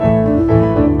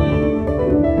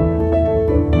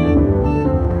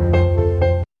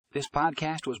This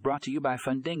podcast was brought to you by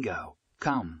Fundingo.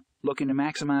 Come, looking to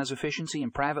maximize efficiency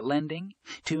in private lending?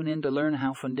 Tune in to learn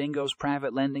how Fundingo's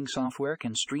private lending software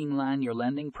can streamline your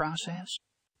lending process.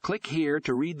 Click here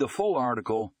to read the full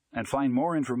article and find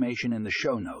more information in the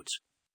show notes.